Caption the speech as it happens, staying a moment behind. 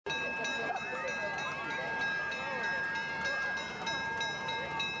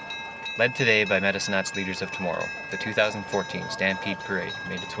Led today by Medicine's Leaders of Tomorrow, the 2014 Stampede Parade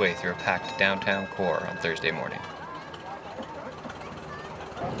made its way through a packed downtown core on Thursday morning.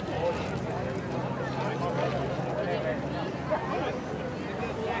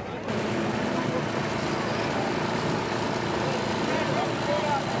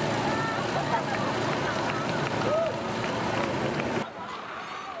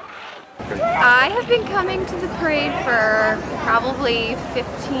 I have been coming to the parade for probably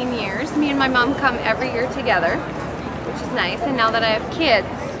 15 years. Me and my mom come every year together, which is nice. And now that I have kids,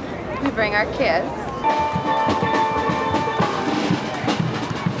 we bring our kids.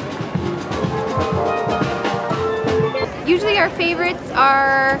 Usually our favorites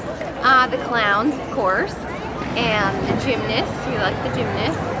are the clowns, of course, and the gymnasts. We like the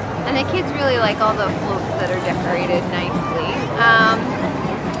gymnasts. And the kids really like all the floats that are decorated nicely.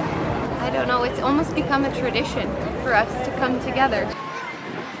 I don't know, it's almost become a tradition for us to come together.